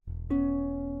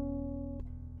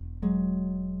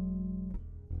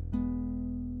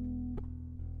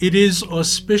It is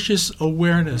auspicious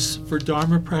awareness for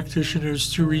Dharma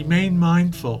practitioners to remain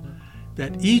mindful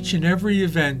that each and every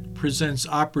event presents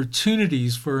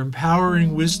opportunities for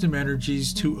empowering wisdom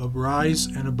energies to arise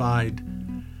and abide.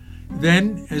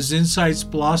 Then, as insights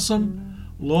blossom,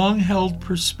 long-held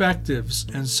perspectives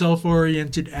and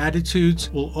self-oriented attitudes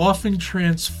will often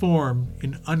transform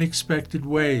in unexpected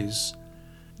ways.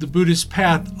 The Buddhist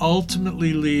path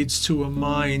ultimately leads to a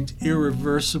mind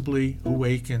irreversibly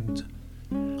awakened.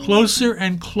 Closer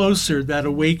and closer that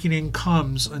awakening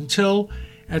comes until,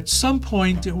 at some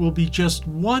point, it will be just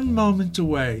one moment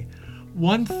away,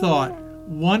 one thought,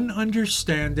 one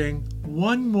understanding,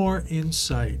 one more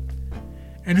insight.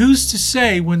 And who's to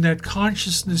say when that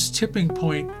consciousness tipping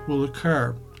point will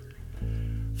occur?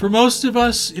 For most of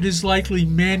us, it is likely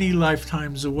many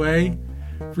lifetimes away.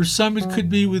 For some, it could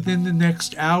be within the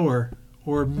next hour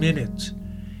or minute.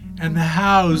 And the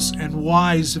hows and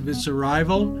whys of its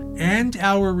arrival and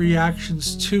our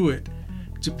reactions to it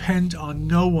depend on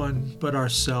no one but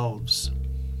ourselves.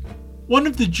 One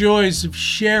of the joys of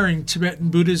sharing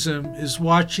Tibetan Buddhism is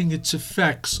watching its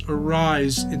effects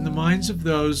arise in the minds of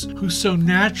those who so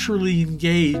naturally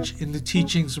engage in the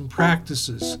teachings and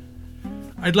practices.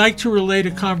 I'd like to relate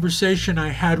a conversation I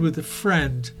had with a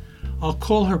friend. I'll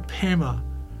call her Pema,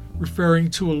 referring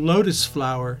to a lotus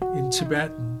flower in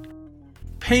Tibetan.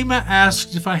 Pema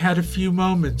asked if I had a few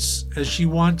moments, as she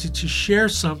wanted to share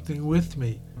something with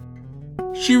me.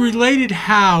 She related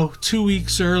how, 2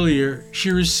 weeks earlier, she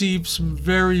received some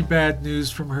very bad news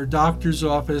from her doctor's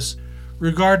office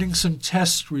regarding some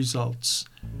test results.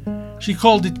 She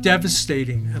called it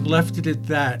devastating and left it at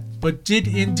that, but did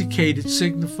indicate it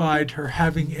signified her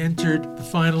having entered the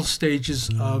final stages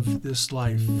of this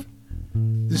life.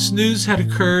 This news had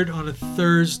occurred on a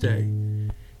Thursday,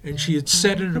 and she had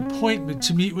set an appointment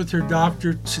to meet with her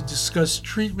doctor to discuss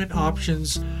treatment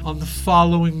options on the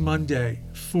following Monday,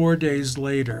 4 days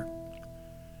later.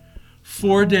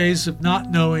 4 days of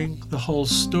not knowing the whole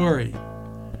story.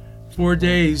 4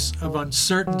 days of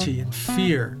uncertainty and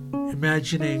fear,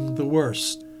 imagining the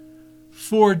worst.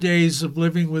 4 days of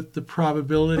living with the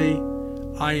probability,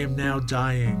 I am now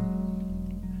dying.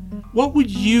 What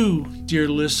would you, dear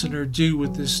listener, do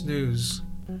with this news?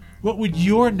 What would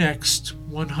your next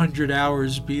 100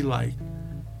 hours be like?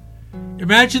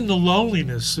 Imagine the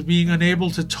loneliness of being unable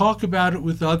to talk about it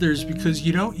with others because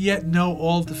you don't yet know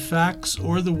all the facts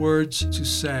or the words to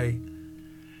say.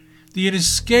 The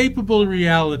inescapable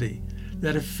reality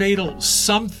that a fatal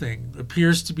something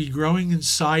appears to be growing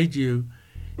inside you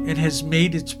and has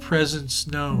made its presence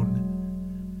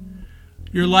known.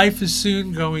 Your life is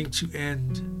soon going to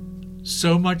end.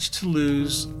 So much to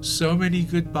lose, so many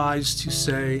goodbyes to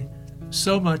say,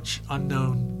 so much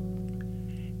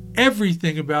unknown.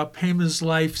 Everything about Pema's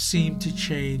life seemed to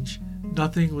change.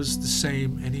 Nothing was the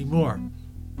same anymore.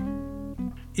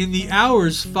 In the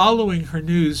hours following her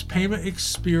news, Pema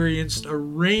experienced a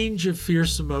range of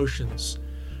fierce emotions,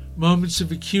 moments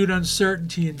of acute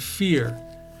uncertainty and fear,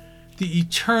 the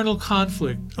eternal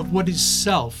conflict of what is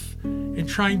self, and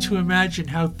trying to imagine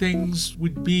how things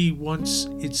would be once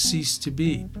it ceased to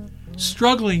be,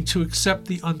 struggling to accept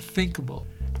the unthinkable,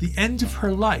 the end of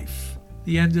her life,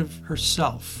 the end of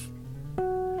herself.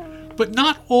 But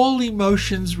not all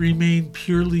emotions remain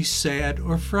purely sad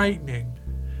or frightening.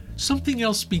 Something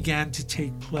else began to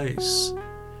take place.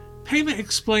 Pema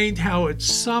explained how at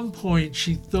some point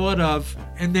she thought of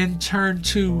and then turned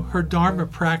to her Dharma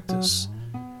practice.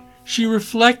 She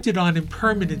reflected on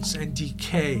impermanence and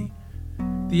decay,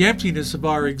 the emptiness of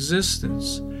our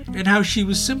existence, and how she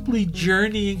was simply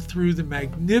journeying through the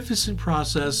magnificent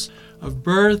process of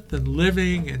birth and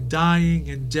living and dying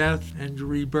and death and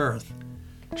rebirth.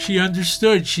 She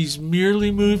understood she's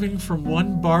merely moving from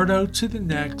one bardo to the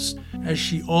next, as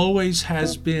she always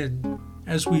has been,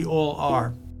 as we all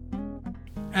are.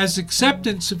 As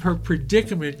acceptance of her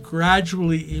predicament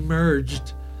gradually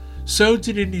emerged, so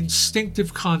did an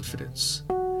instinctive confidence.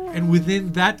 And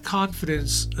within that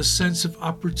confidence, a sense of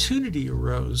opportunity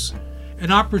arose.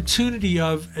 An opportunity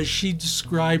of, as she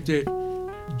described it,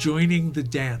 joining the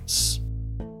dance.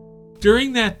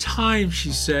 During that time,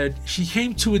 she said, she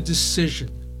came to a decision.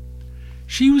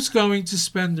 She was going to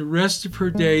spend the rest of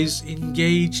her days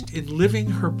engaged in living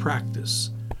her practice,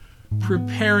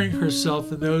 preparing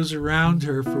herself and those around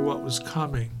her for what was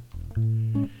coming.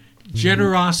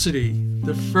 Generosity,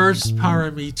 the first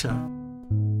paramita.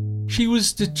 She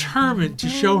was determined to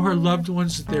show her loved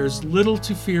ones that there is little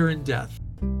to fear in death.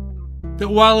 That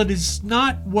while it is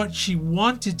not what she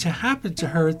wanted to happen to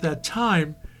her at that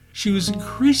time, she was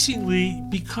increasingly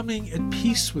becoming at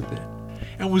peace with it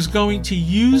and was going to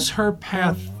use her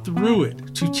path through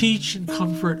it to teach and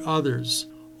comfort others,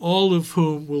 all of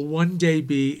whom will one day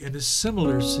be in a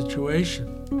similar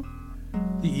situation.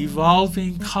 The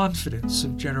evolving confidence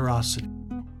of generosity.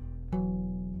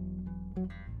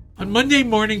 On Monday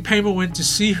morning, Pema went to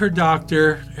see her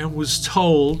doctor and was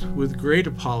told, with great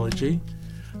apology,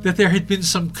 that there had been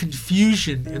some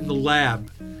confusion in the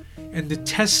lab and the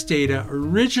test data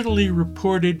originally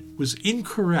reported was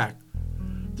incorrect.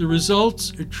 The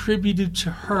results attributed to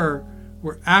her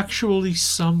were actually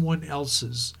someone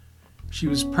else's. She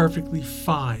was perfectly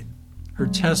fine. Her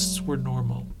tests were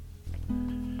normal.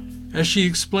 As she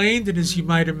explained, and as you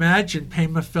might imagine,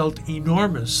 Pema felt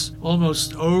enormous,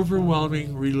 almost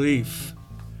overwhelming relief.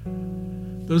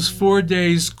 Those 4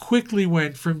 days quickly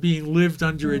went from being lived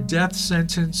under a death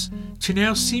sentence to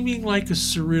now seeming like a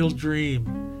surreal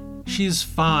dream. She is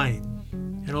fine,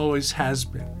 and always has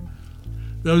been.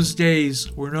 Those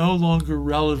days were no longer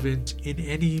relevant in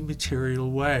any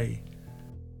material way.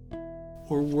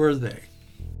 Or were they?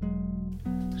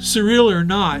 Surreal or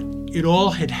not, it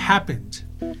all had happened.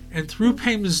 And through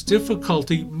Pema's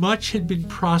difficulty, much had been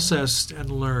processed and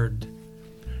learned.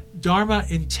 Dharma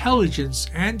intelligence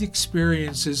and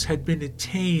experiences had been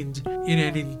attained in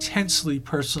an intensely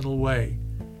personal way.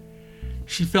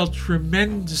 She felt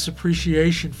tremendous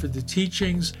appreciation for the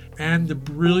teachings and the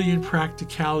brilliant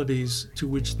practicalities to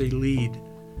which they lead.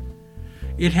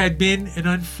 It had been an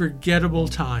unforgettable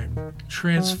time,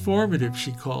 transformative,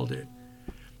 she called it.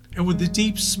 And with a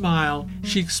deep smile,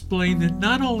 she explained that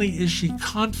not only is she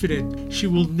confident she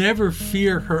will never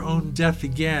fear her own death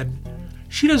again,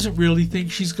 she doesn't really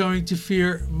think she's going to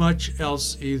fear much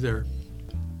else either.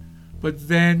 But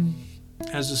then,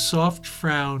 as a soft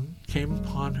frown came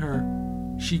upon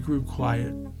her, she grew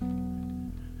quiet.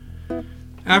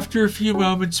 After a few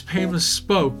moments, Pema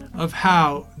spoke of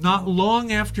how, not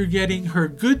long after getting her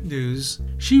good news,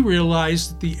 she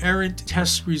realized that the errant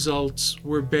test results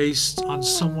were based on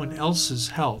someone else's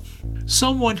health.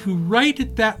 Someone who right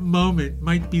at that moment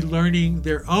might be learning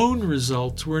their own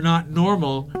results were not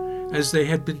normal, as they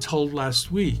had been told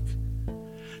last week.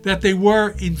 That they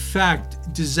were, in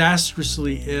fact,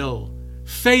 disastrously ill,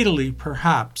 fatally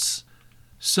perhaps,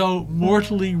 so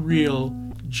mortally real,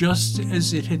 just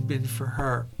as it had been for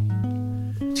her.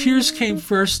 Tears came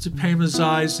first to Pema's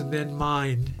eyes and then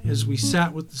mine as we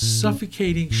sat with the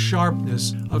suffocating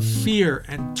sharpness of fear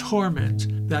and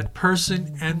torment that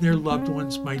person and their loved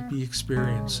ones might be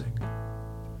experiencing.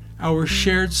 Our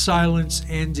shared silence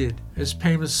ended as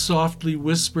Pema softly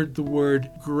whispered the word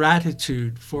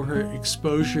gratitude for her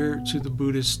exposure to the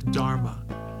Buddhist Dharma.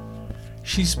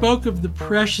 She spoke of the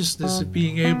preciousness of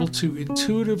being able to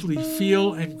intuitively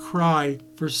feel and cry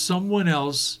for someone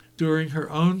else during her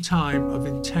own time of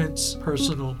intense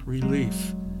personal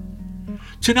relief.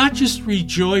 To not just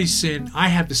rejoice in, I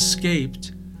have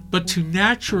escaped, but to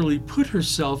naturally put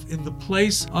herself in the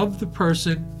place of the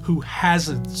person who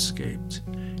hasn't escaped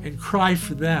and cry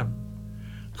for them,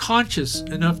 conscious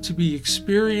enough to be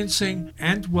experiencing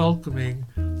and welcoming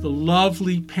the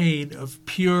lovely pain of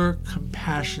pure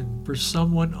compassion for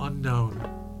someone unknown.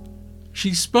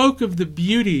 She spoke of the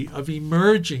beauty of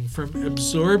emerging from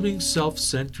absorbing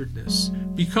self-centeredness,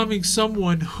 becoming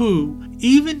someone who,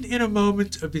 even in a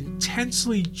moment of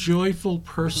intensely joyful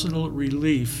personal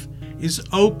relief, is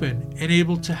open and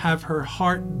able to have her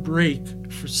heart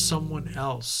break for someone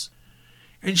else.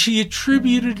 And she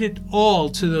attributed it all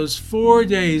to those 4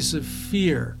 days of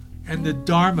fear and the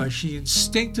Dharma she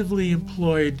instinctively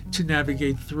employed to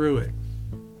navigate through it.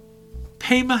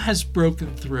 Pema has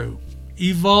broken through,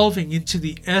 evolving into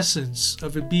the essence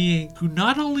of a being who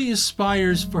not only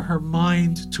aspires for her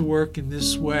mind to work in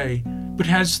this way, but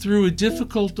has through a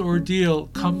difficult ordeal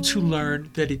come to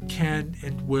learn that it can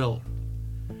and will.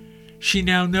 She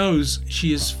now knows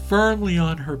she is firmly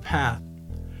on her path,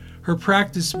 her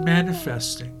practice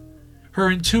manifesting, her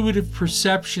intuitive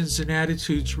perceptions and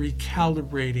attitudes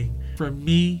recalibrating from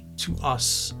me to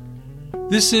us.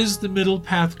 This is the middle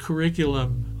path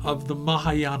curriculum of the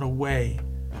Mahayana way,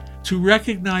 to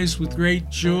recognize with great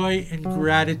joy and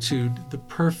gratitude the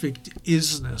perfect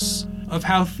isness of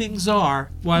how things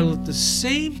are, while at the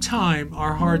same time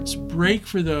our hearts break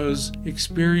for those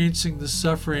experiencing the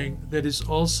suffering that is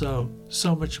also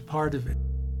so much a part of it.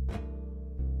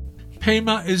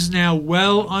 Pema is now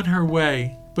well on her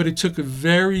way, but it took a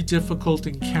very difficult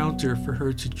encounter for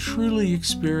her to truly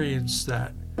experience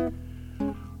that.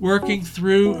 Working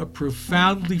through a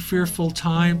profoundly fearful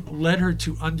time led her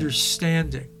to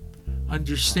understanding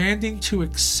to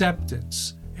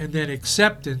acceptance, and then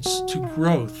acceptance to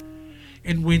growth.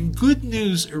 And when good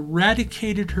news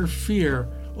eradicated her fear,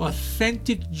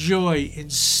 authentic joy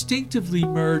instinctively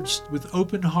merged with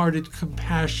open-hearted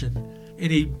compassion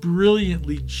and a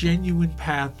brilliantly genuine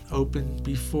path opened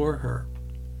before her.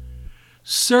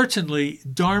 Certainly,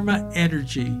 Dharma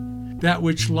energy, that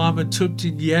which Lama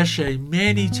Thupten Yeshe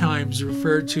many times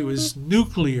referred to as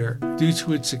nuclear due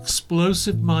to its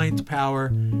explosive mind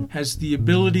power, has the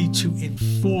ability to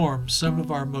inform some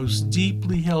of our most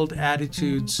deeply held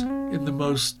attitudes in the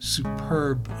most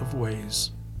superb of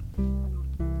ways.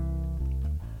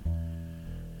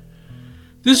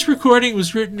 This recording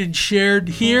was written and shared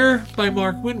here by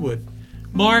Mark Winwood.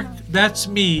 Mark, that's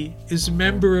me, is a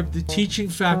member of the teaching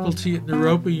faculty at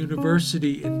Naropa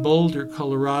University in Boulder,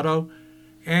 Colorado,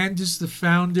 and is the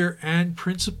founder and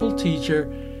principal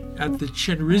teacher at the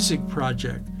Chenrezig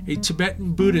Project, a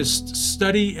Tibetan Buddhist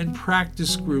study and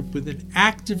practice group with an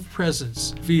active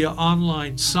presence via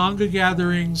online Sangha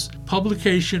gatherings,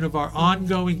 publication of our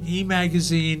ongoing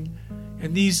e-magazine,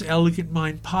 and these Elegant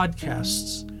Mind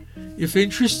podcasts. If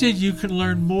interested, you can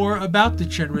learn more about the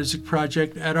Chenrezig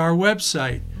Project at our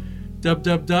website,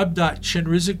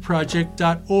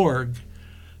 www.chenrezigproject.org.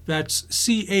 That's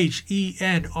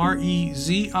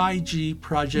CHENREZIG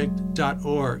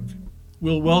project.org.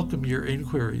 We'll welcome your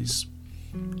inquiries.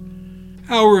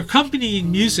 Our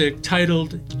accompanying music,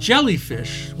 titled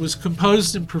Jellyfish, was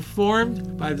composed and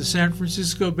performed by the San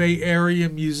Francisco Bay Area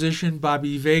musician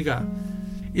Bobby Vega.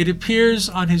 It appears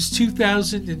on his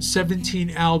 2017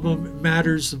 album,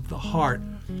 Matters of the Heart.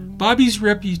 Bobby's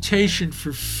reputation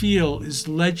for feel is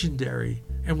legendary,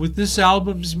 and with this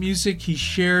album's music, he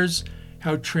shares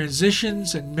how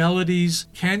transitions and melodies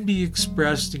can be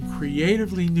expressed in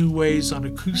creatively new ways on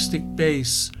acoustic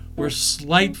bass, where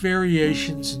slight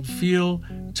variations in feel,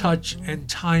 touch, and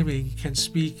timing can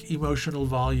speak emotional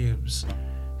volumes.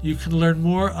 You can learn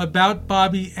more about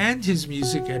Bobby and his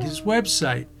music at his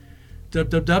website,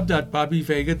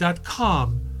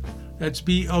 www.bobbyvega.com. That's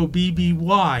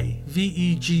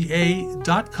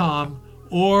BOBBYVEGA.com,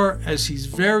 or, as he's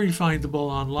very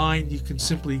findable online, you can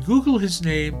simply Google his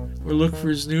name or look for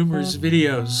his numerous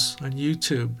videos on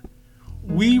YouTube.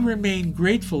 We remain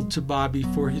grateful to Bobby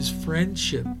for his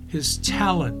friendship, his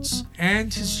talents,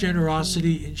 and his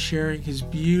generosity in sharing his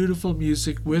beautiful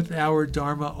music with our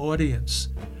Dharma audience.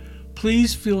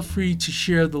 Please feel free to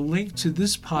share the link to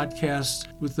this podcast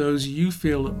with those you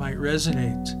feel it might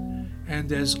resonate.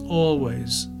 And as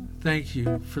always, thank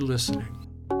you for listening.